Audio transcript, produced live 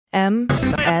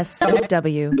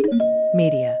MSW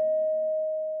Media.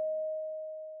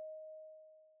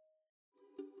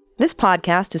 This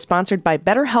podcast is sponsored by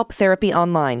BetterHelp Therapy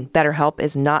Online. BetterHelp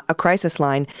is not a crisis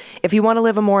line. If you want to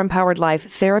live a more empowered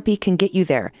life, therapy can get you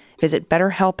there. Visit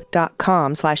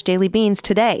betterhelp.com/dailybeans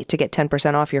today to get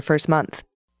 10% off your first month.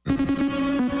 News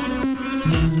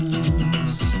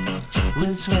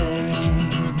with swearing.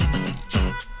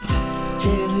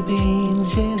 Daily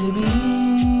beans, daily beans.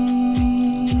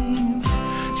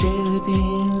 Daily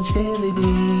beans, daily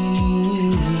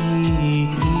beans.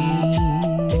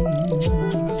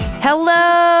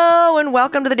 Hello and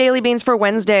welcome to the Daily Beans for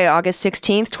Wednesday, August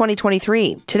 16th,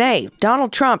 2023. Today,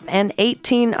 Donald Trump and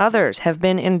 18 others have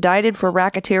been indicted for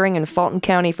racketeering in Fulton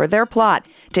County for their plot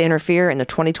to interfere in the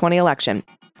 2020 election.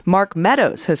 Mark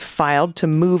Meadows has filed to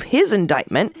move his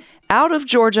indictment out of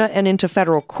Georgia and into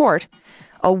federal court.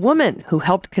 A woman who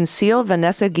helped conceal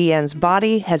Vanessa Guillen's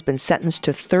body has been sentenced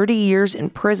to 30 years in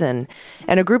prison,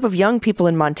 and a group of young people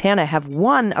in Montana have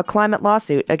won a climate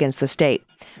lawsuit against the state.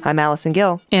 I'm Allison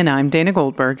Gill. And I'm Dana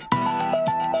Goldberg.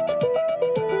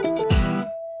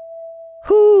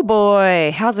 Hoo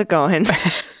boy, how's it going?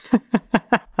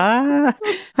 I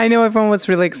know everyone was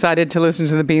really excited to listen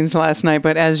to the Beans last night,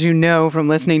 but as you know from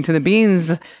listening to the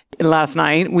Beans last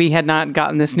night, we had not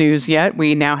gotten this news yet.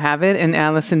 We now have it, and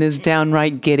Allison is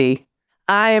downright giddy.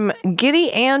 I'm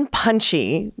giddy and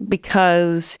punchy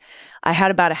because I had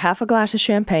about a half a glass of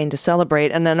champagne to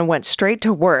celebrate, and then I went straight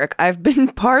to work. I've been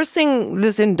parsing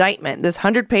this indictment, this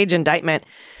 100-page indictment,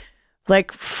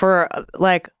 for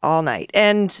all night.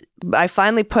 And I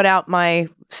finally put out my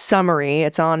summary.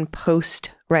 It's on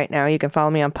Post right now. You can follow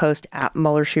me on Post at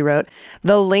Mueller, She Wrote.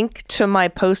 The link to my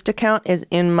Post account is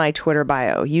in my Twitter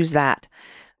bio. Use that.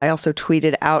 I also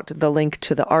tweeted out the link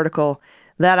to the article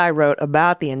that I wrote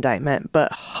about the indictment.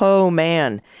 But oh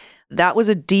man, that was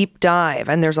a deep dive,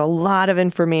 and there's a lot of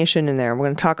information in there. We're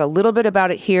going to talk a little bit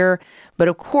about it here, but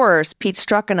of course, Pete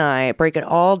Strzok and I break it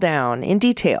all down in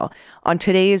detail on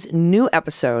today's new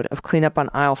episode of Cleanup on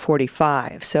Aisle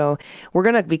 45. So we're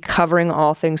going to be covering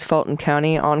all things Fulton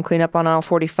County on Cleanup on Aisle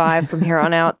 45 from here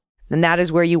on out. And that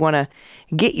is where you want to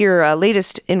get your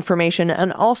latest information.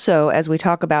 And also, as we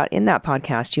talk about in that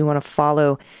podcast, you want to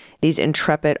follow these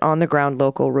intrepid on-the-ground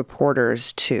local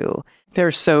reporters too.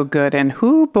 They're so good. And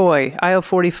whoo boy, aisle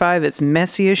 45 is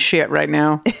messy as shit right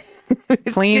now.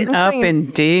 Clean up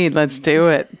indeed. Let's do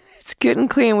it. It's getting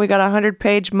clean. We got a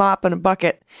 100-page mop and a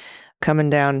bucket coming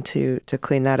down to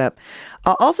clean that up.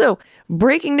 Also,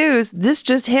 breaking news, this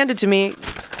just handed to me.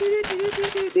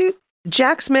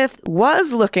 Jack Smith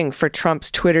was looking for Trump's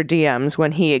Twitter DMs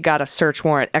when he got a search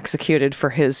warrant executed for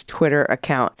his Twitter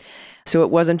account. So it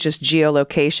wasn't just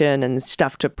geolocation and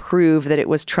stuff to prove that it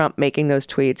was Trump making those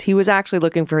tweets. He was actually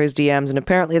looking for his DMs, and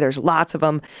apparently there's lots of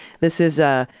them. This is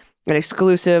an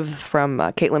exclusive from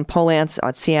Caitlin Polance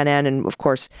on CNN, and of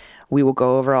course, we will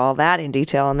go over all that in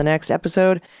detail on the next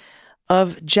episode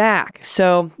of Jack.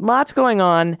 So lots going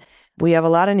on. We have a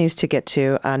lot of news to get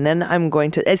to, and then I'm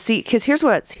going to see, because here's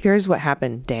what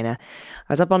happened, Dana.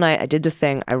 I was up all night. I did the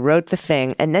thing. I wrote the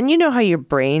thing, and then you know how your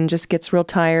brain just gets real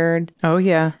tired. Oh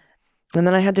yeah. And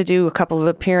then I had to do a couple of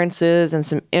appearances and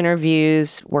some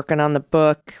interviews, working on the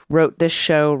book, wrote this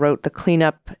show, wrote the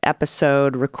cleanup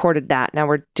episode, recorded that. Now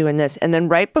we're doing this. And then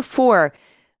right before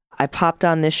I popped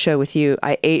on this show with you,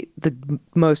 I ate the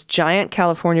most giant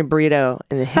California burrito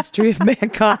in the history of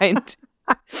mankind.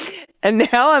 And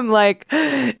now I'm like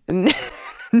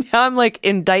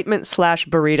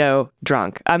indictment/burrito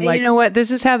drunk. I'm like, you know what? This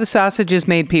is how the sausage is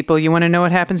made, people. You want to know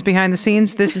what happens behind the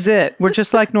scenes? This is it. We're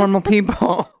just like normal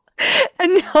people.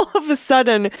 And all of a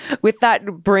sudden, with that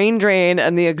brain drain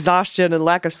and the exhaustion and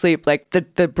lack of sleep, like the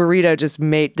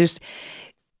burrito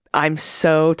I'm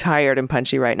so tired and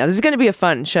punchy right now. This is going to be a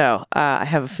fun show. I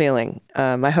have a feeling.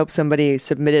 I hope somebody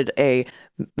submitted a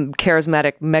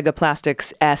charismatic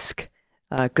Megaplastics-esque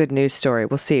good news story.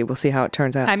 We'll see. We'll see how it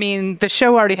turns out. I mean, the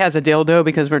show already has a dildo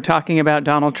because we're talking about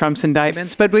Donald Trump's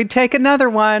indictments, but we'd take another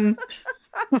one.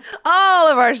 All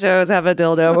of our shows have a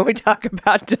dildo when we talk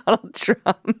about Donald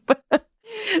Trump.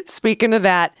 Speaking of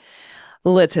that,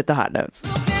 let's hit the hot notes.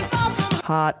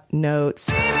 Hot notes.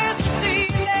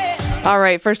 All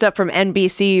right, first up from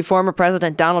NBC, former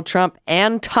President Donald Trump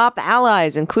and top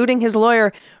allies, including his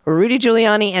lawyer, Rudy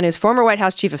Giuliani, and his former White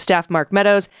House Chief of Staff, Mark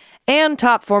Meadows, and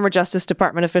top former Justice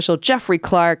Department official Jeffrey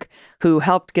Clark, who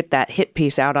helped get that hit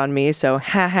piece out on me, so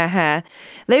ha ha ha.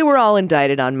 They were all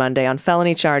indicted on Monday on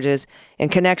felony charges in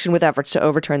connection with efforts to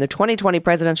overturn the 2020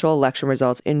 presidential election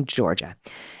results in Georgia.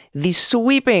 The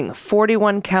sweeping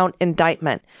 41-count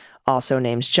indictment also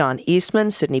names John Eastman,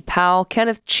 Sidney Powell,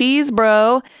 Kenneth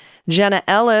Cheesebro, Jenna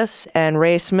Ellis and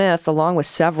Ray Smith, along with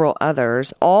several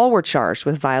others, all were charged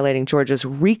with violating Georgia's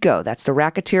RICO. That's the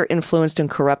Racketeer Influenced and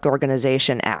Corrupt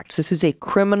Organization Act. This is a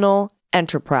criminal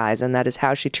enterprise, and that is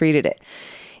how she treated it.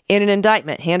 In an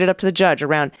indictment handed up to the judge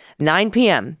around 9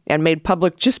 p.m. and made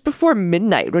public just before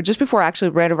midnight, or just before actually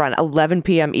right around 11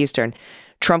 p.m. Eastern,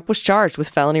 Trump was charged with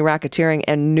felony racketeering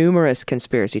and numerous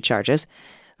conspiracy charges.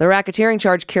 The racketeering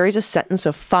charge carries a sentence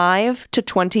of 5 to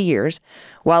 20 years,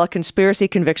 while a conspiracy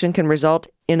conviction can result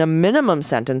in a minimum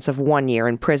sentence of 1 year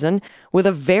in prison with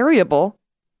a variable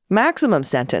maximum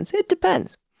sentence. It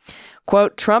depends.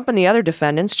 Quote, Trump and the other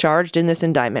defendants charged in this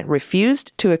indictment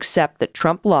refused to accept that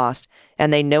Trump lost,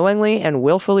 and they knowingly and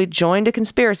willfully joined a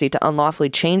conspiracy to unlawfully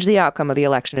change the outcome of the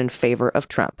election in favor of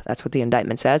Trump. That's what the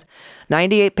indictment says.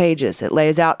 98 pages. It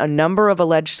lays out a number of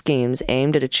alleged schemes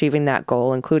aimed at achieving that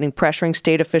goal, including pressuring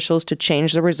state officials to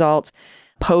change the results,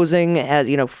 posing as,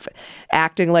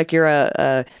 acting like you're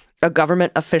a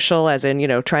government official, as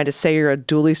in, trying to say you're a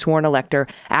duly sworn elector,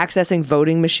 accessing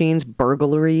voting machines,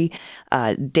 burglary,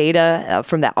 data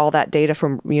from all that data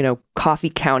from,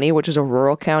 Coffee County, which is a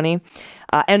rural county,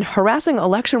 and harassing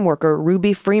election worker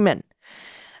Ruby Freeman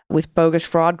with bogus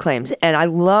fraud claims. And I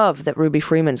love that Ruby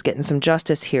Freeman's getting some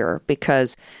justice here,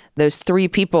 because those three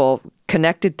people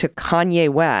connected to Kanye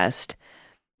West,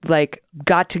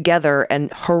 got together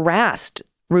and harassed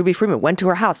Ruby Freeman, went to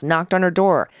her house, knocked on her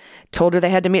door, told her they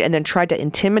had to meet, and then tried to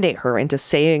intimidate her into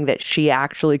saying that she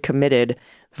actually committed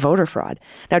voter fraud.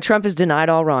 Now, Trump has denied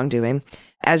all wrongdoing,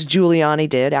 as Giuliani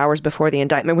did hours before the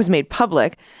indictment was made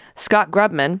public. Scott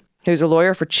Grubman, who's a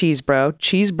lawyer for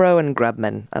Cheesebro and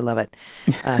Grubman, I love it,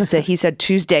 he said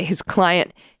Tuesday his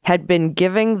client had been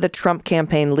giving the Trump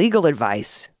campaign legal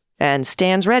advice and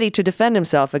stands ready to defend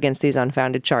himself against these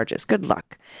unfounded charges. Good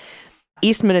luck.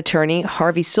 Eastman attorney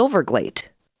Harvey Silverglate,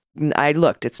 I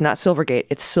looked, it's not Silvergate,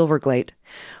 it's Silverglate,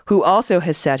 who also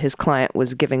has said his client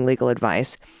was giving legal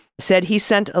advice, said he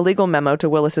sent a legal memo to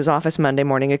Willis's office Monday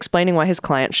morning explaining why his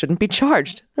client shouldn't be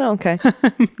charged. Oh, okay.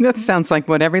 That sounds like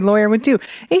what every lawyer would do.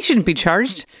 He shouldn't be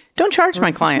charged. Don't charge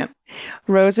my client.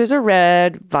 Roses are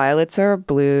red, violets are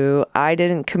blue. I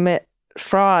didn't commit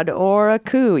fraud or a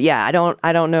coup. Yeah, I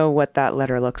don't know what that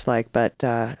letter looks like, but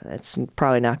it's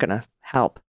probably not going to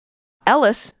help.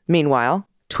 Ellis, meanwhile,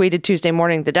 tweeted Tuesday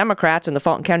morning, the Democrats and the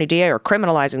Fulton County DA are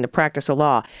criminalizing the practice of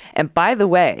law. And by the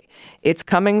way, it's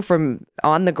coming from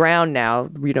on the ground now,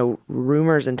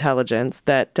 rumors, intelligence,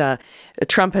 that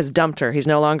Trump has dumped her. He's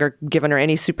no longer given her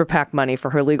any super PAC money for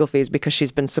her legal fees because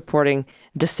she's been supporting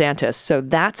DeSantis. So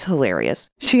that's hilarious.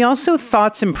 She also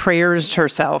thoughts and prayers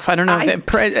herself. I don't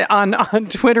know, on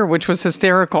Twitter, which was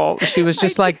hysterical. She was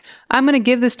just I'm going to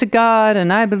give this to God,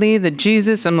 and I believe that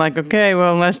Jesus. I'm like, okay,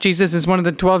 well, unless Jesus is one of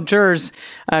the 12 jurors,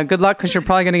 good luck, because you're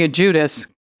probably going to get Judas.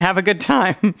 Have a good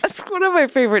time. That's one of my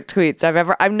favorite tweets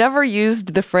I've never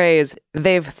used the phrase,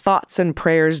 they've thoughts and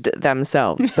prayers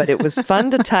themselves, but it was fun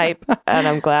to type, and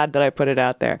I'm glad that I put it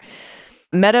out there.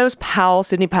 Meadows, Powell,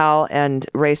 Sidney Powell, and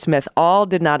Ray Smith all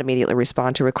did not immediately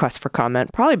respond to requests for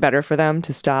comment. Probably better for them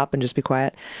to stop and just be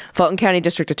quiet. Fulton County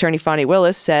District Attorney Fonnie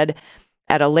Willis said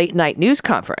at a late night news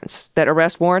conference that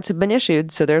arrest warrants have been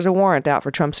issued, so there's a warrant out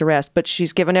for Trump's arrest, but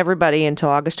she's given everybody until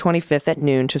August 25th at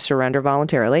noon to surrender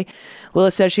voluntarily.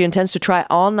 Willis says she intends to try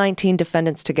all 19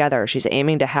 defendants together. She's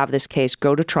aiming to have this case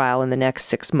go to trial in the next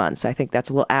 6 months. I think that's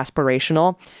a little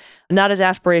aspirational. Not as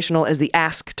aspirational as the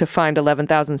ask to find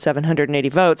 11,780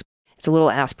 votes. It's a little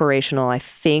aspirational, I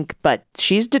think, but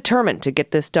she's determined to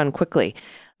get this done quickly.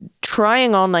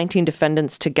 Trying all 19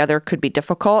 defendants together could be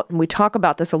difficult, and we talk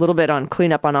about this a little bit on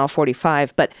Cleanup on Aisle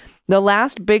 45, but the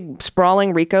last big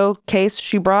sprawling RICO case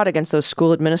she brought against those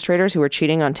school administrators who were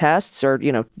cheating on tests or,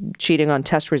 cheating on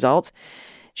test results,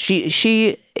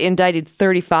 she indicted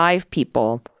 35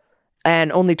 people,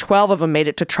 and only 12 of them made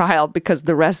it to trial because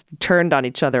the rest turned on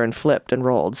each other and flipped and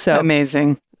rolled. So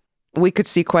amazing. We could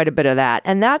see quite a bit of that.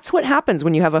 And that's what happens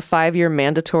when you have a 5-year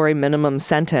mandatory minimum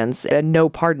sentence and no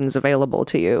pardons available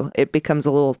to you. It becomes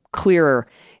a little clearer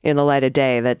in the light of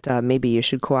day that maybe you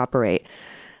should cooperate.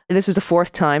 This is the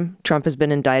 4th time Trump has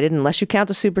been indicted. Unless you count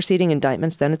the superseding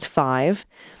indictments, then it's 5.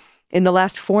 In the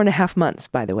last 4.5 months,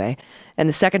 by the way. And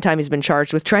the second time he's been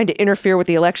charged with trying to interfere with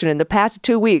the election in the past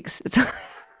 2 weeks.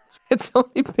 It's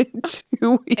only been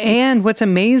 2 weeks. And what's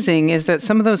amazing is that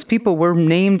some of those people were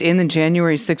named in the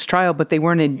January 6th trial, but they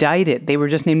weren't indicted. They were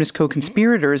just named as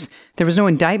co-conspirators. There was no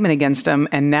indictment against them,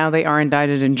 and now they are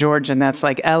indicted in Georgia, and that's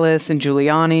like Ellis and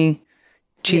Giuliani,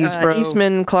 Cheesebro.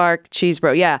 Eastman, Clark,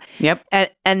 Cheesebro, yeah. Yep.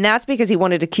 And that's because he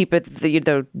wanted to keep it,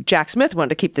 the Jack Smith wanted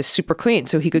to keep this super clean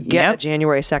so he could get a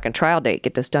January 2nd trial date,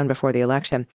 get this done before the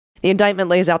election. The indictment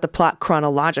lays out the plot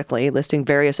chronologically, listing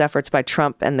various efforts by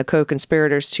Trump and the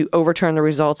co-conspirators to overturn the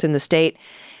results in the state.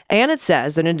 And it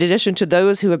says that in addition to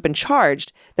those who have been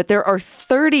charged, that there are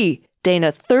 30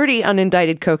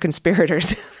 unindicted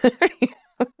co-conspirators.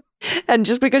 And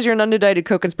just because you're an unindicted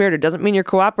co-conspirator doesn't mean you're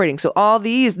cooperating. So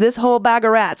this whole bag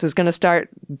of rats is going to start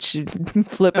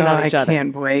flipping on each other. I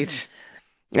can't wait.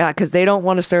 Yeah, because they don't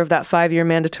want to serve that 5-year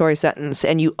mandatory sentence.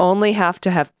 And you only have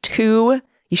to have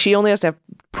she only has to have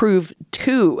proved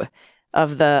 2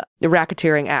 of the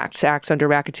racketeering acts under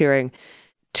racketeering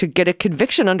to get a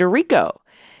conviction under RICO.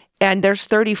 And there's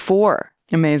 34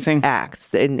 amazing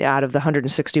acts out of the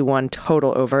 161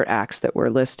 total overt acts that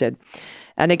were listed.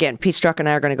 And again, Pete Strzok and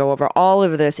I are going to go over all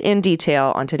of this in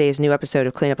detail on today's new episode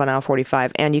of Cleanup on Aisle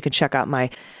 45. And you can check out my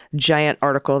giant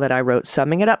article that I wrote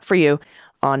summing it up for you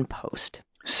on Post.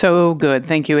 So good.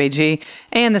 Thank you, AG.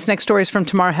 And this next story is from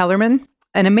Tamar Hellerman,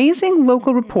 an amazing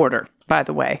local reporter, by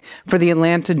the way, for the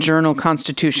Atlanta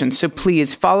Journal-Constitution. So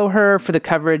please follow her for the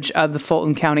coverage of the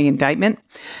Fulton County indictment.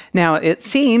 Now, it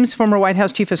seems former White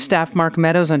House Chief of Staff Mark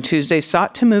Meadows on Tuesday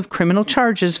sought to move criminal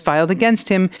charges filed against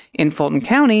him in Fulton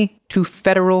County to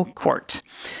federal court.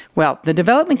 Well, the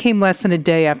development came less than a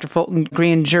day after Fulton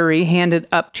grand jury handed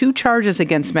up 2 charges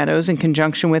against Meadows in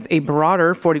conjunction with a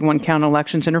broader 41-count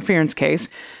elections interference case,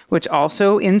 which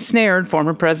also ensnared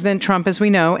former President Trump, as we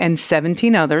know, and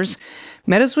 17 others.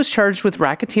 Meadows was charged with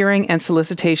racketeering and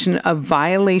solicitation of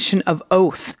violation of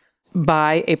oath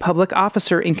by a public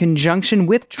officer in conjunction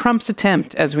with Trump's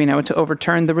attempt, as we know, to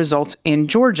overturn the results in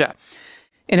Georgia.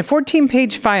 In a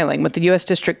 14-page filing with the U.S.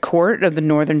 District Court of the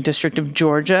Northern District of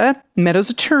Georgia, Meadows'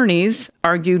 attorneys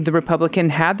argued the Republican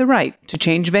had the right to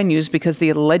change venues because the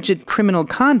alleged criminal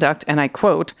conduct, and I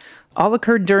quote, all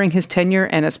occurred during his tenure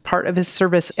and as part of his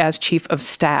service as chief of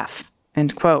staff,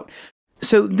 end quote.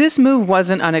 So this move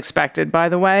wasn't unexpected, by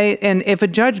the way, and if a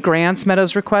judge grants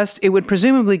Meadows' request, it would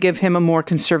presumably give him a more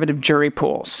conservative jury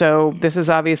pool. So this is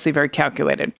obviously very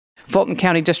calculated. Fulton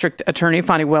County District Attorney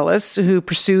Fonnie Willis, who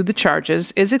pursued the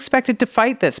charges, is expected to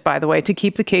fight this, by the way, to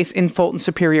keep the case in Fulton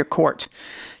Superior Court.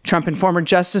 Trump and former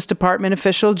Justice Department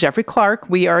official Jeffrey Clark,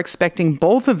 we are expecting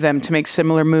both of them to make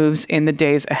similar moves in the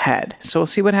days ahead. So we'll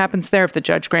see what happens there if the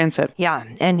judge grants it. Yeah,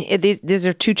 and these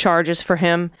are 2 charges for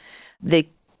him. They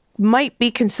might be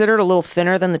considered a little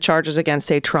thinner than the charges against,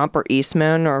 say, Trump or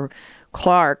Eastman or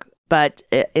Clark, but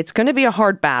it's going to be a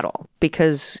hard battle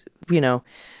because,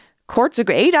 courts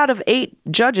agree. 8 out of 8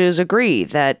 judges agree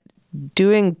that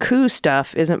doing coup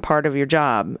stuff isn't part of your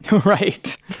job.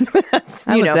 Right.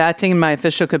 I was acting in my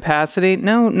official capacity.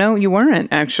 No, you weren't,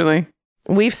 actually.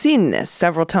 We've seen this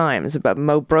several times. But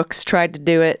Mo Brooks tried to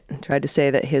do it, tried to say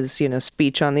that his,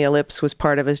 speech on the ellipse was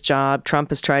part of his job. Trump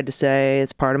has tried to say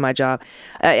it's part of my job.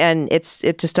 And it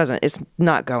just doesn't, it's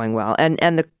not going well.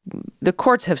 And the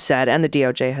courts have said, and the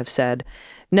DOJ have said,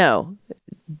 no,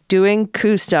 doing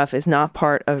coup stuff is not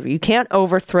part of, you can't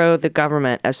overthrow the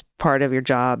government as part of your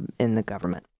job in the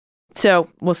government. So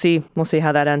we'll see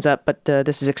how that ends up. But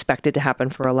this is expected to happen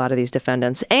for a lot of these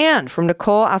defendants. And from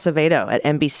Nicole Acevedo at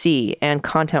NBC, and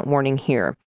content warning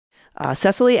here.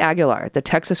 Cecily Aguilar, the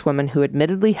Texas woman who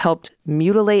admittedly helped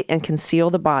mutilate and conceal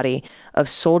the body of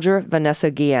soldier Vanessa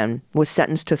Guillen, was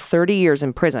sentenced to 30 years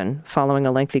in prison following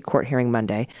a lengthy court hearing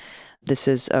Monday. This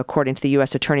is according to the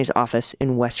U.S. Attorney's Office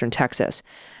in Western Texas.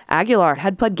 Aguilar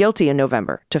had pled guilty in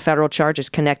November to federal charges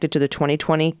connected to the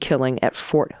 2020 killing at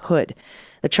Fort Hood.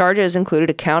 The charges included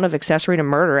a count of accessory to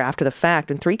murder after the fact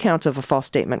and 3 counts of a false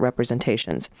statement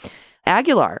representations.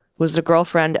 Aguilar was the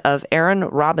girlfriend of Aaron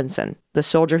Robinson, the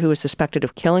soldier who was suspected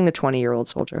of killing the 20-year-old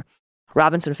soldier.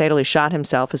 Robinson fatally shot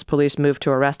himself as police moved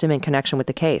to arrest him in connection with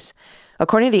the case.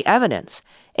 According to the evidence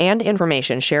and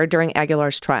information shared during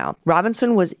Aguilar's trial,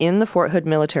 Robinson was in the Fort Hood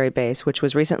military base, which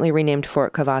was recently renamed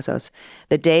Fort Cavazos,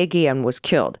 the day Guillen was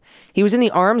killed. He was in the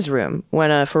arms room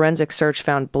when a forensic search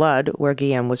found blood where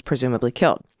Guillen was presumably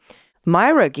killed.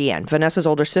 Myra Guillen, Vanessa's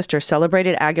older sister,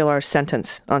 celebrated Aguilar's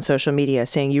sentence on social media,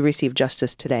 saying, "You received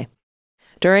justice today."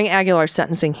 During Aguilar's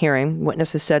sentencing hearing,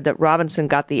 witnesses said that Robinson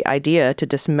got the idea to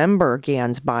dismember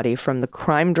Guillen's body from the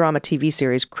crime drama TV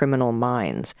series Criminal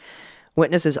Minds.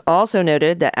 Witnesses also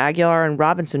noted that Aguilar and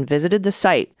Robinson visited the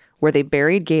site where they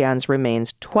buried Guillen's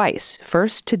remains twice,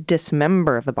 first to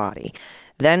dismember the body,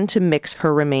 then to mix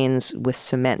her remains with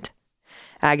cement.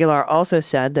 Aguilar also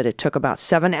said that it took about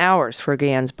 7 hours for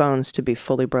Guillen's bones to be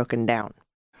fully broken down.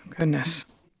 Goodness.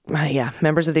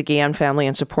 Members of the Guillen family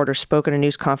and supporters spoke at a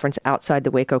news conference outside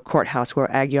the Waco courthouse where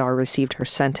Aguilar received her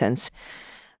sentence.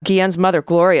 Guillen's mother,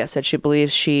 Gloria, said she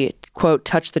believes she, quote,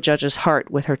 touched the judge's heart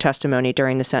with her testimony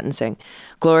during the sentencing.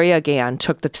 Gloria Guillen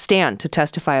took the stand to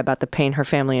testify about the pain her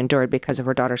family endured because of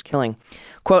her daughter's killing.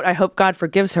 Quote, I hope God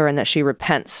forgives her and that she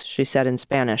repents, she said in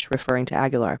Spanish, referring to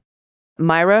Aguilar.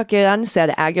 Myra Guillen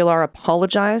said Aguilar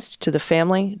apologized to the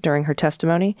family during her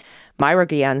testimony. Myra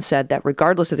Guillen said that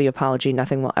regardless of the apology,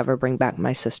 nothing will ever bring back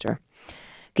my sister.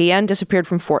 Guillen disappeared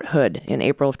from Fort Hood in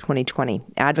April of 2020.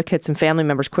 Advocates and family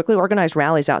members quickly organized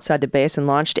rallies outside the base and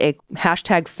launched a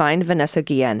hashtag Find Vanessa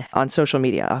Guillen on social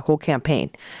media, a whole campaign.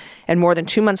 And more than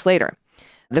 2 months later,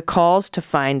 the calls to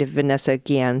find Vanessa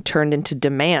Guillen turned into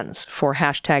demands for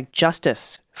hashtag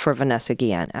Justice for Vanessa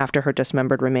Guillen after her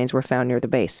dismembered remains were found near the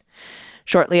base.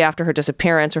 Shortly after her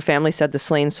disappearance, her family said the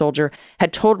slain soldier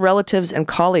had told relatives and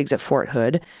colleagues at Fort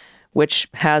Hood, which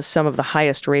has some of the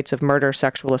highest rates of murder,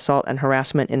 sexual assault, and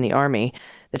harassment in the Army,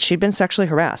 that she'd been sexually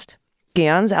harassed.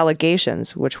 Guillen's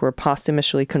allegations, which were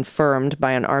posthumously confirmed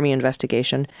by an Army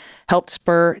investigation, helped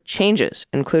spur changes,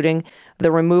 including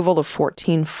the removal of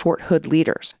 14 Fort Hood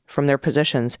leaders from their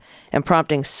positions and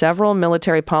prompting several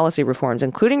military policy reforms,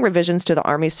 including revisions to the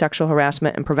Army's sexual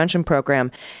harassment and prevention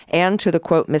program and to the,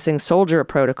 quote, missing soldier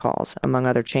protocols, among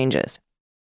other changes.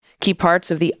 Key parts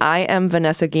of the I Am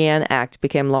Vanessa Guillen Act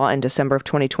became law in December of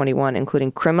 2021,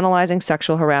 including criminalizing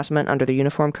sexual harassment under the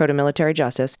Uniform Code of Military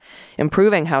Justice,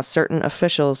 improving how certain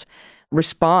officials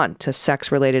respond to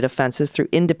sex-related offenses through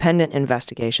independent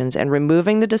investigations, and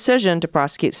removing the decision to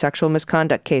prosecute sexual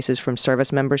misconduct cases from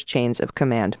service members' chains of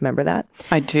command. Remember that?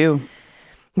 I do.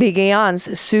 The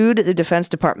Guillens sued the Defense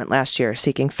Department last year,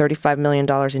 seeking $35 million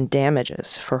in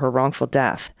damages for her wrongful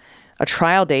death. A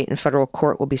trial date in federal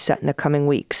court will be set in the coming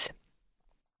weeks.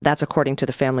 That's according to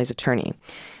the family's attorney.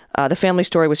 The family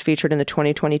story was featured in the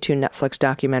 2022 Netflix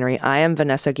documentary I Am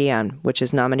Vanessa Guillen, which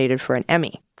is nominated for an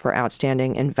Emmy for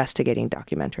Outstanding Investigating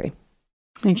Documentary.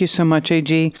 Thank you so much,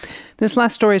 AG. This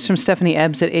last story is from Stephanie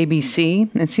Ebbs at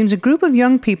ABC. It seems a group of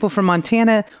young people from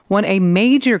Montana won a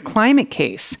major climate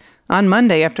case on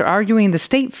Monday after arguing the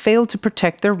state failed to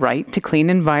protect their right to clean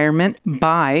environment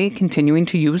by continuing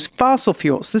to use fossil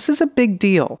fuels. This is a big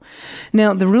deal.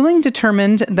 Now, the ruling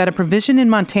determined that a provision in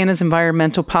Montana's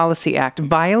Environmental Policy Act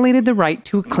violated the right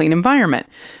to a clean environment,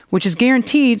 which is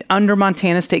guaranteed under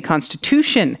Montana state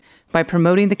constitution by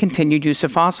promoting the continued use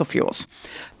of fossil fuels.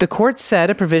 The court said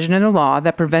a provision in the law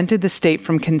that prevented the state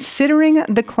from considering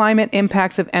the climate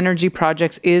impacts of energy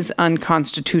projects is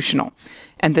unconstitutional.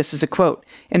 And this is a quote.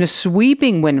 In a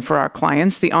sweeping win for our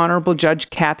clients, the Honorable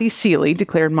Judge Kathy Seeley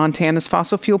declared Montana's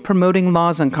fossil fuel promoting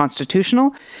laws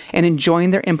unconstitutional and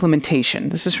enjoined their implementation.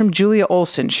 This is from Julia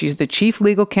Olson. She's the chief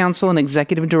legal counsel and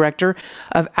executive director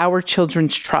of Our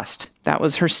Children's Trust. That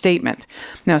was her statement.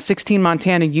 Now, 16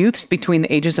 Montana youths between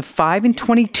the ages of 5 and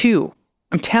 22,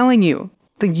 I'm telling you,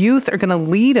 the youth are going to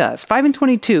lead us. 5 and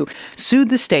 22 sued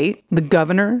the state, the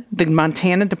governor, the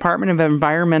Montana Department of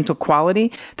Environmental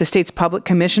Quality, the state's Public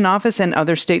Commission Office, and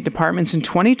other state departments in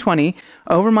 2020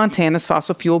 over Montana's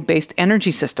fossil fuel-based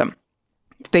energy system.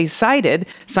 They cited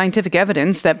scientific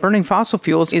evidence that burning fossil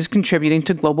fuels is contributing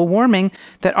to global warming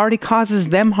that already causes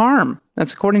them harm.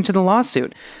 That's according to the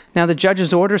lawsuit. Now, the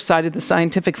judge's order cited the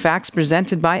scientific facts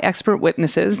presented by expert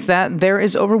witnesses that there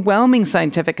is overwhelming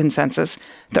scientific consensus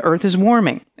the Earth is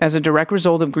warming as a direct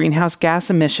result of greenhouse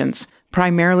gas emissions,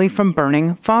 primarily from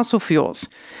burning fossil fuels.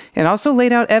 It also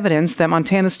laid out evidence that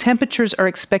Montana's temperatures are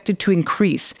expected to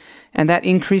increase, and that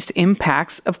increased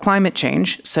impacts of climate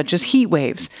change, such as heat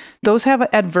waves. Those have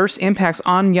adverse impacts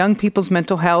on young people's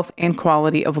mental health and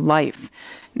quality of life.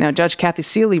 Now, Judge Kathy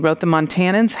Seeley wrote the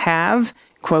Montanans have,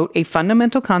 quote, a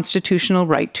fundamental constitutional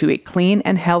right to a clean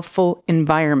and healthful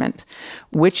environment,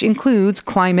 which includes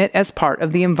climate as part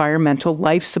of the environmental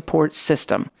life support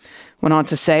system. Went on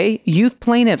to say, youth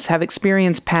plaintiffs have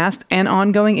experienced past and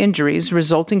ongoing injuries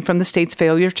resulting from the state's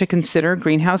failure to consider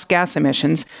greenhouse gas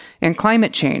emissions and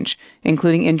climate change,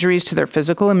 including injuries to their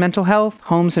physical and mental health,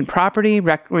 homes and property,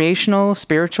 recreational,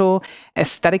 spiritual,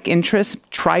 aesthetic interests,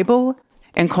 tribal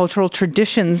and cultural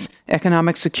traditions,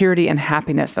 economic security, and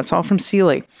happiness. That's all from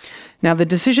Seeley. Now, the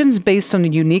decision's based on a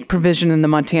unique provision in the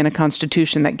Montana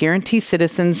Constitution that guarantees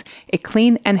citizens a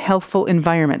clean and healthful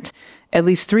environment. At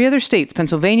least 3 other states,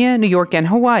 Pennsylvania, New York, and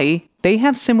Hawaii, they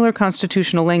have similar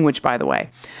constitutional language, by the way.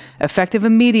 Effective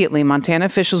immediately, Montana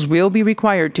officials will be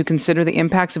required to consider the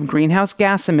impacts of greenhouse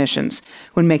gas emissions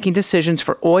when making decisions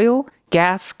for oil,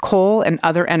 gas, coal, and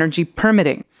other energy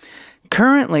permitting.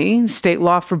 Currently, state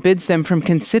law forbids them from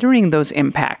considering those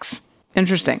impacts.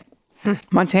 Interesting.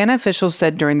 Montana officials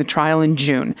said during the trial in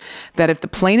June that if the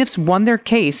plaintiffs won their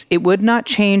case, it would not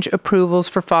change approvals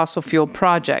for fossil fuel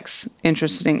projects.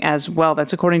 Interesting as well.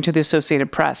 That's according to the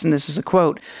Associated Press. And this is a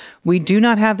quote. "We do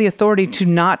not have the authority to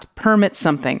not permit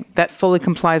something that fully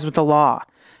complies with the law."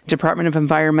 Department of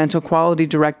Environmental Quality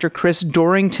Director Chris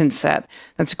Dorrington said.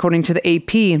 That's according to the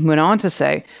AP, and went on to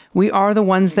say, "We are the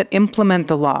ones that implement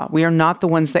the law. We are not the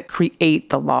ones that create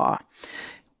the law."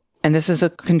 And this is a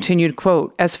continued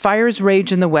quote. "As fires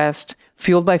rage in the West,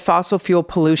 fueled by fossil fuel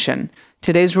pollution,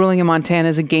 today's ruling in Montana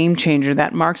is a game changer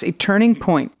that marks a turning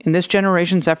point in this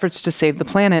generation's efforts to save the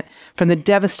planet from the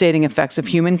devastating effects of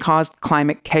human-caused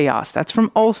climate chaos." That's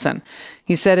from Olson.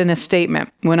 He said in a statement,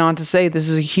 went on to say, "This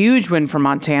is a huge win for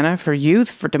Montana, for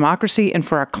youth, for democracy, and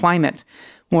for our climate.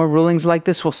 More rulings like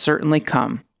this will certainly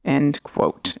come." End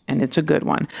quote. And it's a good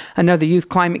one. Another youth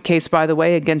climate case, by the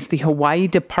way, against the Hawaii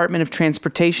Department of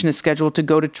Transportation is scheduled to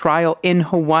go to trial in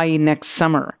Hawaii next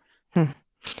summer.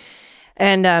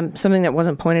 And something that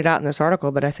wasn't pointed out in this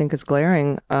article, but I think is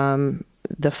glaring,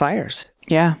 the fires.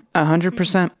 Yeah,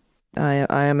 100%.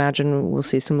 I imagine we'll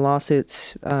see some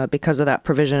lawsuits because of that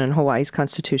provision in Hawaii's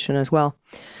constitution as well.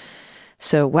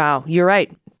 So, wow, you're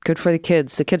right. Good for the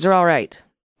kids. The kids are all right.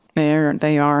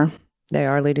 They are. They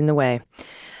are leading the way.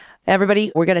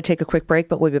 Everybody, we're going to take a quick break,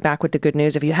 but we'll be back with the good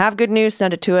news. If you have good news,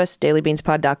 send it to us,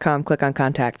 dailybeanspod.com. Click on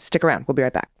contact. Stick around. We'll be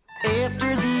right back.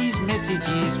 After these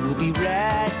messages, we'll be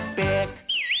right back.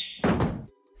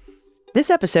 This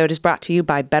episode is brought to you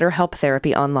by BetterHelp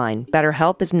Therapy Online.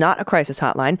 BetterHelp is not a crisis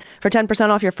hotline. For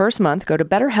 10% off your first month, go to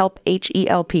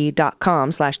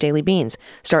betterhelp.com/dailybeans.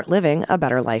 Start living a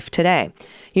better life today.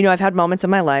 You know, I've had moments in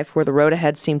my life where the road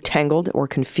ahead seemed tangled or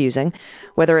confusing.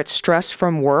 Whether it's stress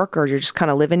from work or you're just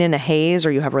kind of living in a haze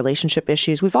or you have relationship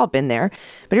issues, we've all been there.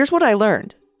 But here's what I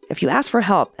learned. If you ask for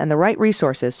help and the right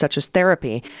resources, such as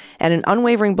therapy, and an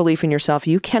unwavering belief in yourself,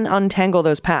 you can untangle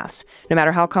those paths. No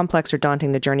matter how complex or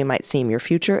daunting the journey might seem, your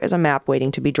future is a map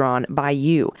waiting to be drawn by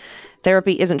you.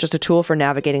 Therapy isn't just a tool for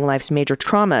navigating life's major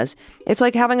traumas. It's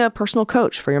like having a personal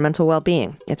coach for your mental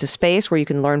well-being. It's a space where you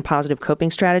can learn positive coping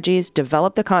strategies,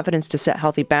 develop the confidence to set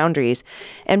healthy boundaries,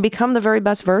 and become the very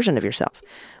best version of yourself.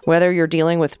 Whether you're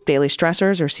dealing with daily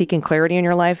stressors or seeking clarity in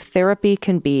your life, therapy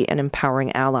can be an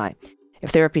empowering ally. If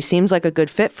therapy seems like a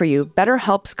good fit for you,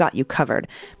 BetterHelp's got you covered.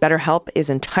 BetterHelp is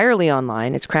entirely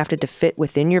online. It's crafted to fit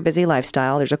within your busy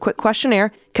lifestyle. There's a quick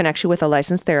questionnaire, connects you with a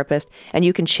licensed therapist, and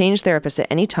you can change therapists at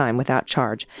any time without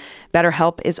charge.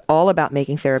 BetterHelp is all about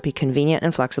making therapy convenient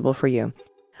and flexible for you.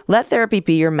 Let therapy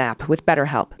be your map with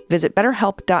BetterHelp. Visit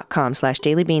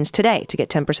betterhelp.com/dailybeans today to get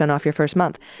 10% off your first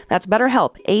month. That's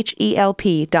BetterHelp,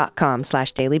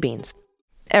 HELP.com/dailybeans.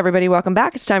 Everybody, welcome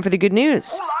back. It's time for the good news.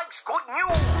 Who likes good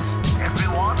news?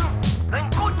 Everyone? Then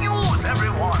good news,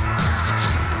 everyone!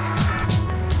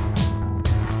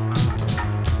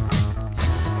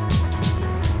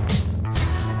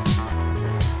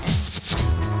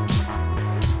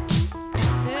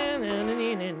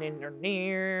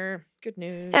 Good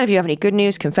news. And if you have any good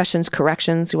news, confessions,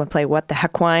 corrections, you want to play What the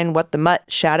Heck Wine, What the Mutt,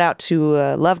 shout out to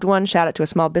a loved one, shout out to a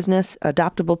small business,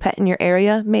 adoptable pet in your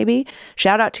area, maybe.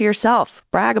 Shout out to yourself.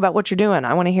 Brag about what you're doing.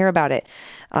 I want to hear about it.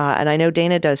 And I know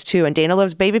Dana does too. And Dana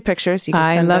loves baby pictures. You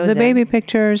can send love those the baby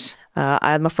pictures.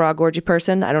 I'm a frog orgy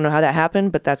person. I don't know how that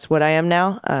happened, but that's what I am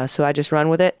now. So I just run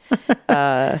with it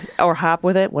or hop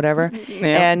with it, whatever.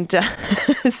 Yeah. And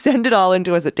send it all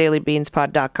into us at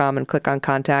dailybeanspod.com and click on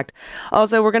contact.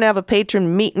 Also, we're going to have a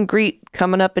patron meet and greet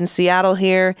coming up in Seattle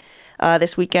here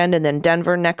this weekend and then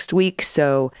Denver next week.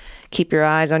 So keep your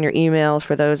eyes on your emails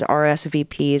for those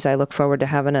RSVPs. I look forward to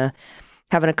having a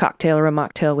cocktail or a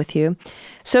mocktail with you.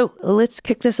 So let's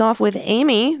kick this off with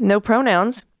Amy, no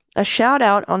pronouns. A shout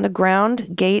out on the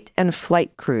ground, gate, and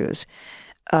flight crews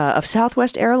of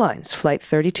Southwest Airlines Flight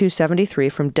 3273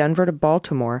 from Denver to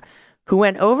Baltimore, who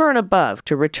went over and above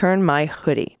to return my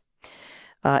hoodie.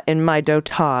 In my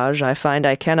dotage, I find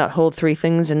I cannot hold three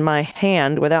things in my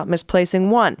hand without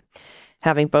misplacing one.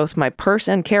 Having both my purse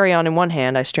and carry-on in one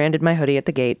hand, I stranded my hoodie at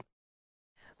the gate.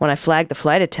 When I flagged the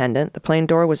flight attendant, the plane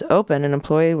door was open and an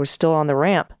employee was still on the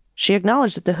ramp. She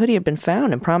acknowledged that the hoodie had been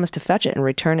found and promised to fetch it and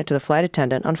return it to the flight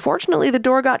attendant. Unfortunately, the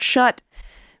door got shut.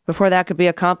 Before that could be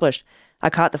accomplished,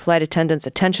 I caught the flight attendant's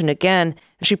attention again,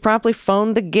 and she promptly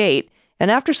phoned the gate,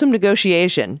 and after some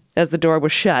negotiation, as the door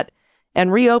was shut,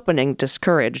 and reopening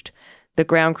discouraged, the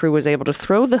ground crew was able to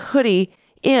throw the hoodie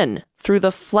in through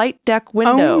the flight deck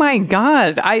window. Oh my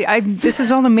God. This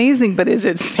is all amazing, but is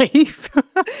it safe?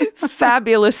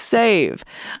 Fabulous save.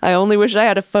 I only wish I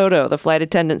had a photo. The flight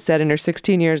attendant said in her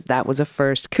 16 years, that was a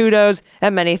first. Kudos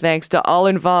and many thanks to all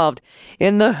involved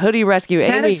in the hoodie rescue.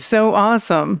 That Amy, is so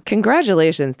awesome.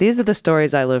 congratulations. These are the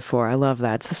stories I live for. I love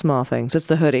that. It's the small things. It's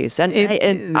the hoodies.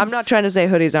 And I'm not trying to say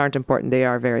hoodies aren't important. They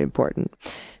are very important.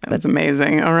 That's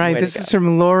amazing. All right. This is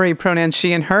from Lori, pronouns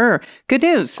she and her. Good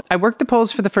news. I worked the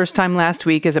polls for the first time last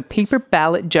week as a paper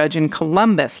ballot judge in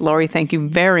Columbus. Lori, thank you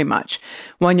very much.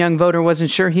 One young voter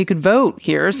wasn't sure he could vote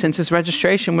here since his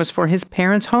registration was for his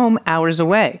parents' home hours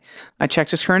away. I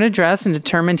checked his current address and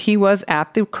determined he was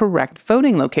at the correct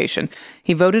voting location.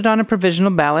 He voted on a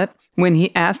provisional ballot. When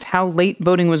he asked how late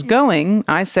voting was going,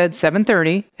 I said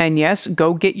 7:30, and yes,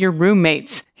 go get your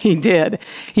roommates. He did.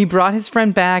 He brought his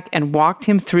friend back and walked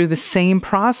him through the same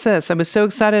process. I was so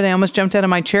excited I almost jumped out of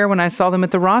my chair when I saw them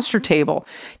at the roster table.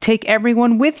 Take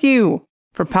everyone with you.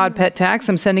 For Pod Pet Tax,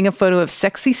 I'm sending a photo of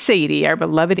Sexy Sadie, our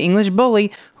beloved English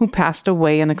bully, who passed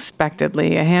away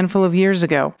unexpectedly a handful of years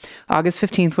ago. August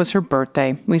 15th was her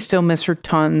birthday. We still miss her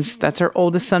tons. That's our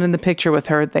oldest son in the picture with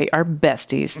her. They are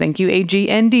besties. Thank you, AG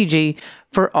and DG,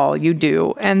 for all you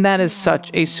do. And that is such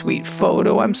a sweet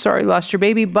photo. I'm sorry, lost your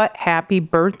baby, but happy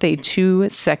birthday to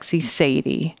Sexy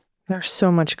Sadie. There's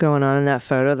so much going on in that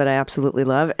photo that I absolutely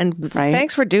love. And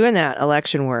thanks for doing that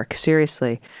election work.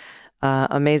 Seriously.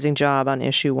 Amazing job on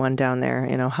issue 1 down there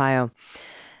in Ohio.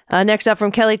 Next up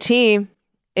from Kelly T.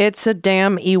 It's a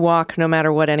damn Ewok, no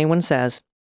matter what anyone says.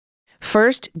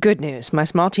 First, good news. My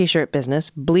small t-shirt business,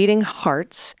 Bleeding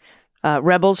Hearts,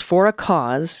 Rebels for a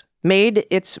Cause, made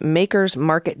its Maker's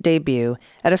Market debut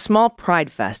at a small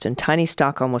Pride Fest in tiny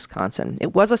Stockholm, Wisconsin.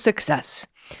 It was a success.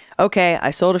 Okay,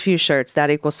 I sold a few shirts. That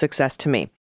equals success to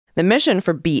me. The mission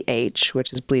for BH,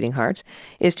 which is Bleeding Hearts,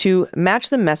 is to match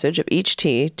the message of each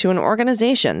tee to an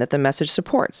organization that the message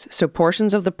supports, so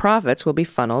portions of the profits will be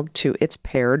funneled to its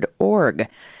paired org.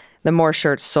 The more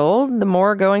shirts sold, the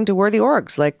more going to worthy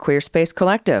orgs like Queer Space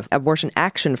Collective, Abortion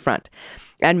Action Front,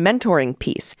 and Mentoring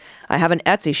Peace. I have an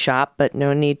Etsy shop, but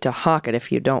no need to hawk it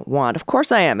if you don't want. Of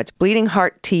course I am. It's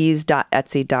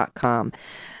bleedinghearttees.etsy.com.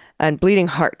 And Bleeding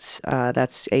Hearts,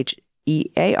 that's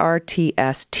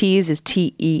EARTS. Tees is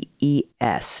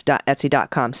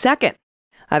TEES.etsy.com. Second,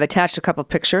 I've attached a couple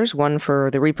pictures, one for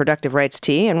the reproductive rights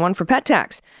tee and one for pet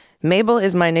tax. Mabel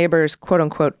is my neighbor's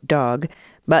quote-unquote dog,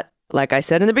 but like I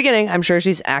said in the beginning, I'm sure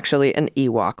she's actually an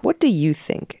Ewok. What do you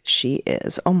think she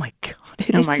is? Oh my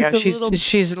God.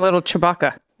 She's a little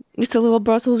Chewbacca. It's a little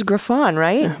Brussels Griffon,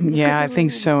 right? Yeah, I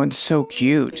think so. And so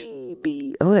cute.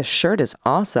 Baby. Oh, this shirt is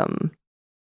awesome.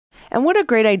 And what a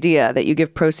great idea that you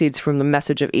give proceeds from the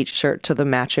message of each shirt to the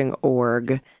matching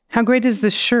org. How great is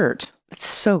this shirt?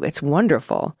 It's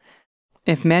wonderful.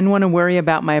 If men want to worry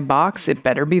about my box, it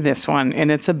better be this one. And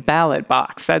it's a ballot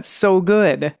box. That's so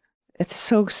good. It's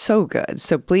so good.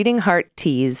 So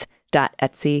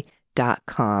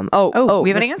bleedinghearttees.etsy.com. Oh, we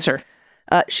have an answer.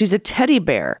 She's a teddy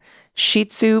bear. Shih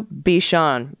Tzu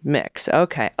Bichon mix.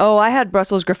 Okay. Oh, I had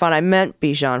Brussels Griffon. I meant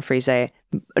Bichon Frise.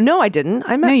 No, I didn't.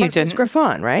 I meant Brussels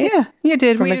Griffon, right? Yeah, you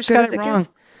did. From we just got it wrong.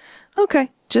 Okay.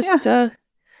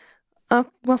 Well,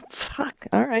 fuck.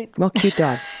 All right. Well, cute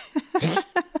dog.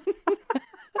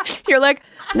 You're like,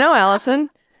 no, Allison,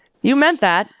 you meant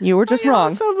that. You were just wrong.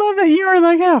 I also love that you were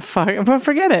like, oh, fuck. Well,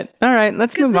 forget it. All right,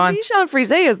 let's move on. Because the Bichon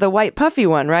Frise is the white puffy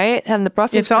one, right? And the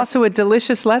Brussels... It's also a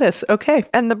delicious lettuce. Okay.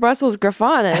 And the Brussels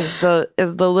Griffon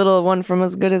is the little one from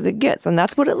As Good As It Gets. And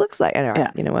that's what it looks like. All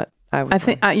right, You know what? I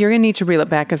think you're going to need to reel it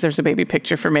back because there's a baby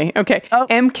picture for me. Okay. Oh.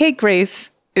 MK Grace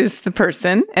is the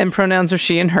person, and pronouns are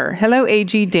she and her. Hello,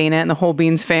 AG, Dana, and the Whole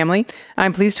Beans family.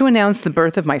 I'm pleased to announce the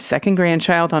birth of my second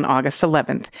grandchild on August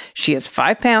 11th. She is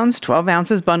 5 pounds, 12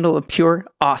 ounces bundle of pure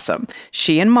awesome.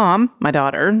 She and mom, my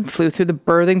daughter, flew through the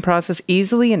birthing process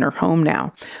easily and are home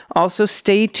now. Also,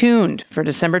 stay tuned for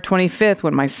December 25th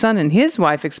when my son and his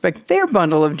wife expect their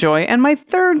bundle of joy and my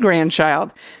third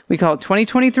grandchild. We call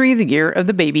 2023 the year of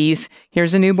the babies.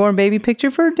 Here's a newborn baby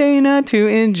picture for Dana to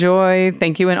enjoy.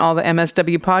 Thank you and all the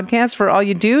MSW podcasts for all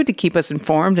you do to keep us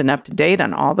informed and up to date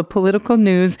on all the political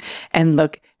news. And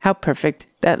look how perfect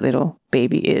that little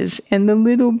baby is. And the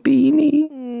little beanie.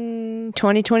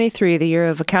 2023, the year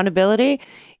of accountability,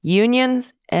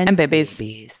 unions, and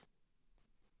babies.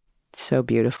 So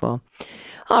beautiful.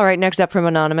 All right, next up from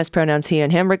Anonymous, pronouns he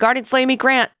and him, regarding Flamey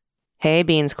Grant. Hey,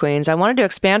 Beans Queens. I wanted to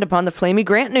expand upon the Flamey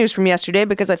Grant news from yesterday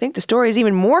because I think the story is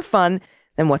even more fun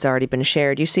than what's already been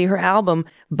shared. You see, her album,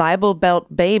 Bible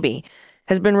Belt Baby,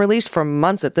 has been released for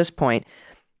months at this point.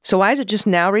 So why is it just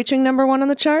now reaching #1 on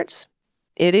the charts?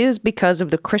 It is because of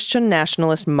the Christian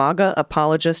nationalist, MAGA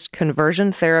apologist,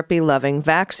 conversion therapy loving,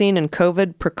 vaccine and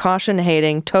COVID precaution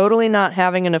hating, totally not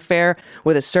having an affair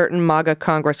with a certain MAGA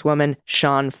congresswoman,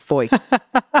 Sean Foyt.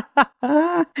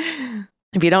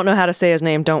 If you don't know how to say his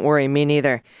name, don't worry, me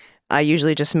neither. I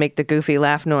usually just make the goofy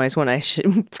laugh noise when I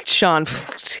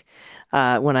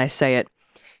when I say it.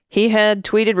 He had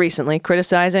tweeted recently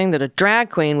criticizing that a drag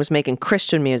queen was making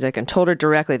Christian music and told her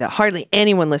directly that hardly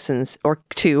anyone listens or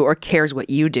cares what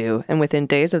you do. And within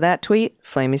days of that tweet,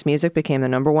 Flamey's music became the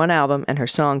 #1 album and her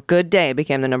song Good Day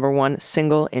became the #1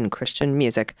 single in Christian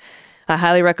music. I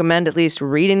highly recommend at least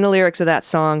reading the lyrics of that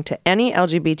song to any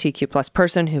LGBTQ plus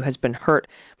person who has been hurt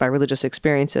by religious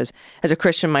experiences. As a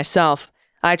Christian myself,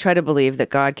 I try to believe that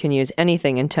God can use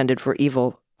anything intended for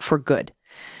evil for good.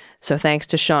 So thanks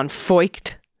to Sean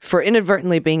Foyt for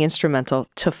inadvertently being instrumental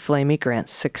to Flamey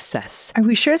Grant's success. Are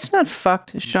we sure it's not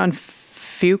fucked? Sean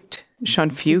Fucht?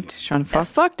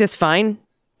 Fucked is fine.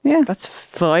 Yeah. That's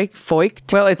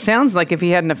Foyt. Well, it sounds like if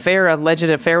he had an alleged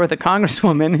affair with a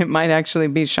congresswoman, it might actually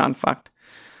be Sean Fucked.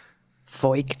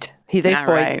 Foyt. They Foyt.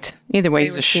 Right. Either way,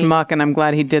 he's a schmuck, and I'm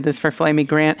glad he did this for Flamey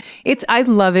Grant. I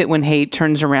love it when hate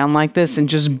turns around like this and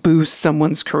just boosts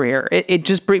someone's career. It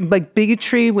just brings, like,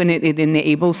 bigotry when it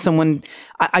enables someone.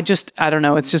 I don't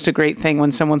know. It's just a great thing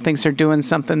when someone thinks they're doing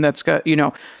something that's got,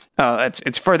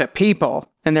 it's for the people,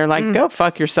 and they're like, go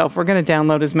fuck yourself. We're going to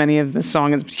download as many of this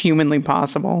song as humanly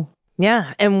possible.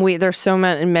 Yeah, and there's so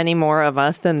many more of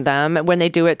us than them when they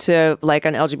do it to like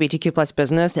an LGBTQ plus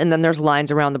business, and then there's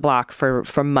lines around the block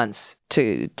for months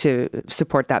to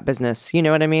support that business. You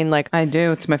know what I mean? Like, I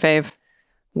do. It's my fave.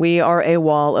 We are a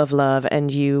wall of love,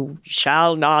 and you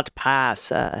shall not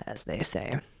pass, as they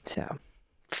say. So,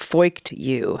 Foyt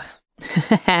you.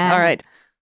 All right.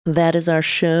 That is our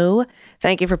show.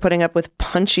 Thank you for putting up with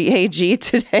Punchy AG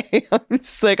today. I'm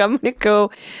just like, I'm going to go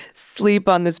sleep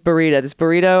on this burrito. This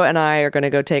burrito and I are going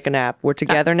to go take a nap. We're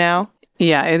together now.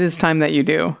 Yeah, it is time that you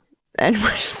do. And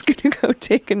we're just going to go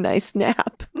take a nice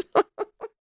nap.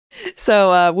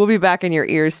 So we'll be back in your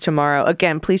ears tomorrow.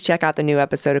 Again, please check out the new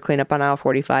episode of Clean Up on Aisle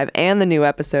 45 and the new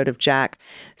episode of Jack.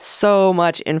 So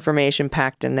much information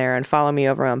packed in there. And follow me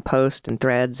over on Post and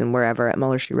Threads and wherever at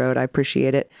Muller She Wrote. I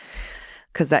appreciate it.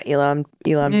 Because that Elon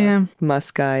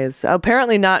Musk guy is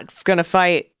apparently not going to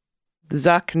fight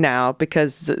Zuck now,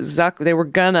 because Zuck, they were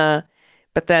gonna,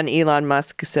 but then Elon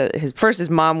Musk said his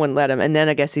mom wouldn't let him, and then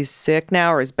I guess he's sick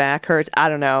now or his back hurts. I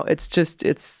don't know. It's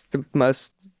the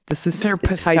most. They're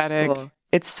pathetic. High school.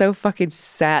 It's so fucking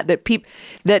sad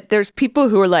that there's people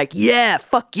who are like, yeah,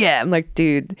 fuck yeah. I'm like,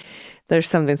 dude, there's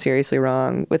something seriously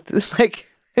wrong with like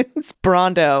it's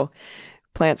Brondo.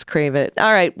 Plants crave it.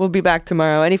 All right, we'll be back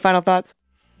tomorrow. Any final thoughts?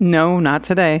 No, not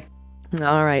today.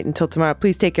 All right, until tomorrow,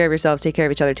 please take care of yourselves, take care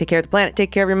of each other, take care of the planet,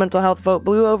 take care of your mental health. Vote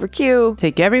blue over Q.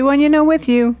 Take everyone you know with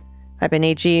you. I've been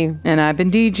HE. And I've been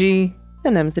DG.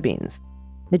 And them's the beans.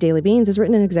 The Daily Beans is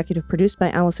written and executive produced by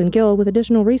Allison Gill, with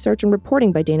additional research and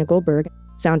reporting by Dana Goldberg.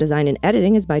 Sound design and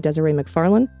editing is by Desiree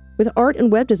McFarlane, with art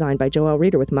and web design by Joelle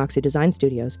Reeder with Moxie Design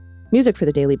Studios. Music for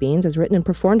The Daily Beans is written and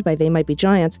performed by They Might Be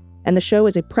Giants, and the show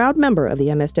is a proud member of the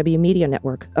MSW Media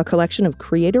Network, a collection of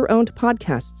creator-owned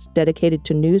podcasts dedicated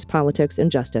to news, politics, and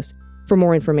justice. For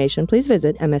more information, please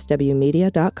visit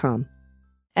mswmedia.com.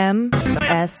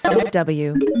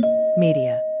 MSW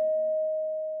Media.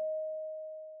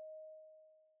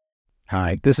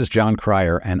 Hi, this is John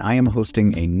Cryer, and I am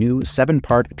hosting a new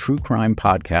 7-part true crime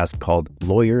podcast called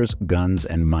Lawyers, Guns,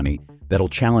 and Money that'll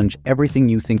challenge everything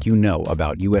you think you know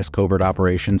about U.S. covert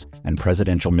operations and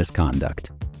presidential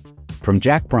misconduct. From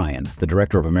Jack Bryan, the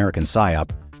director of American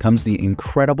PSYOP, comes the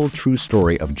incredible true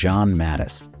story of John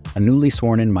Mattis, a newly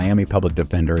sworn-in Miami public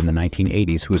defender in the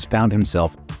 1980s who has found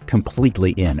himself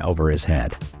completely in over his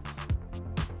head.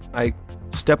 I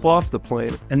step off the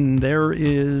plane, and there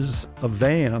is a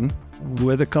van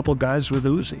with a couple guys with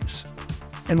Uzis.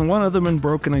 And one of them in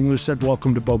broken English said,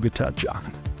 "Welcome to Bogota,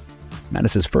 John."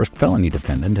 Mattis's first felony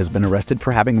defendant has been arrested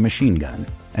for having a machine gun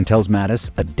and tells Mattis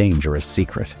a dangerous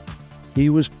secret. He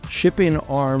was shipping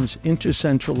arms into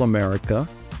Central America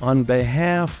on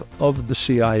behalf of the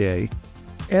CIA.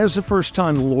 As a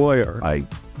first-time lawyer, I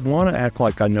want to act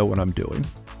like I know what I'm doing.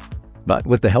 But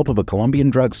with the help of a Colombian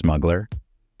drug smuggler,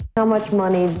 how much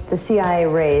money the CIA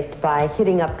raised by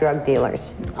hitting up drug dealers?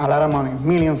 A lot of money,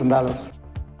 millions of dollars.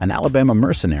 An Alabama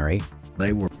mercenary,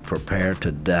 they were prepared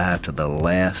to die to the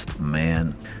last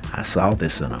man. I saw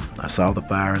this in them. I saw the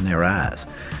fire in their eyes.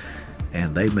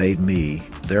 And they made me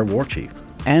their war chief.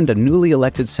 And a newly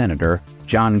elected senator,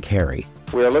 John Kerry.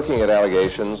 We are looking at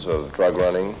allegations of drug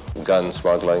running, gun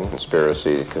smuggling,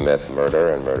 conspiracy to commit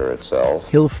murder and murder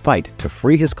itself. He'll fight to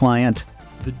free his client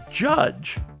The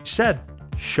judge said,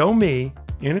 show me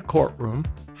in a courtroom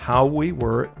how we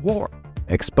were at war.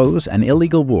 Expose an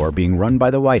illegal war being run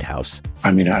by the White House.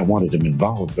 I mean, I wanted him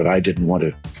involved, but I didn't want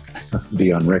to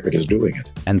be on record as doing it.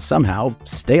 And somehow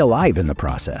stay alive in the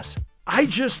process. I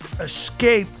just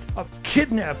escaped a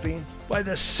kidnapping by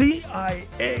the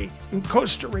CIA in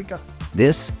Costa Rica.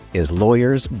 This is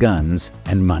Lawyers, Guns,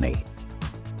 and Money.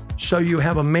 So you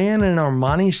have a man in an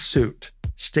Armani suit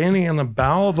standing on the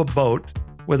bow of a boat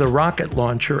with a rocket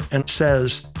launcher and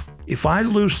says, if I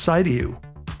lose sight of you,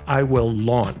 I will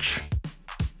launch.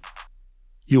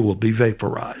 You will be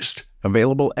vaporized.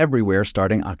 Available everywhere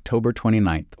starting October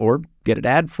 29th, or get it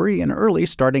ad-free and early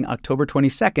starting October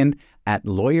 22nd at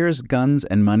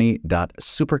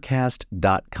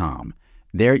lawyersgunsandmoney.supercast.com.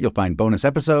 There you'll find bonus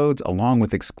episodes along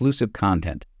with exclusive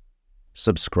content.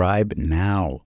 Subscribe now.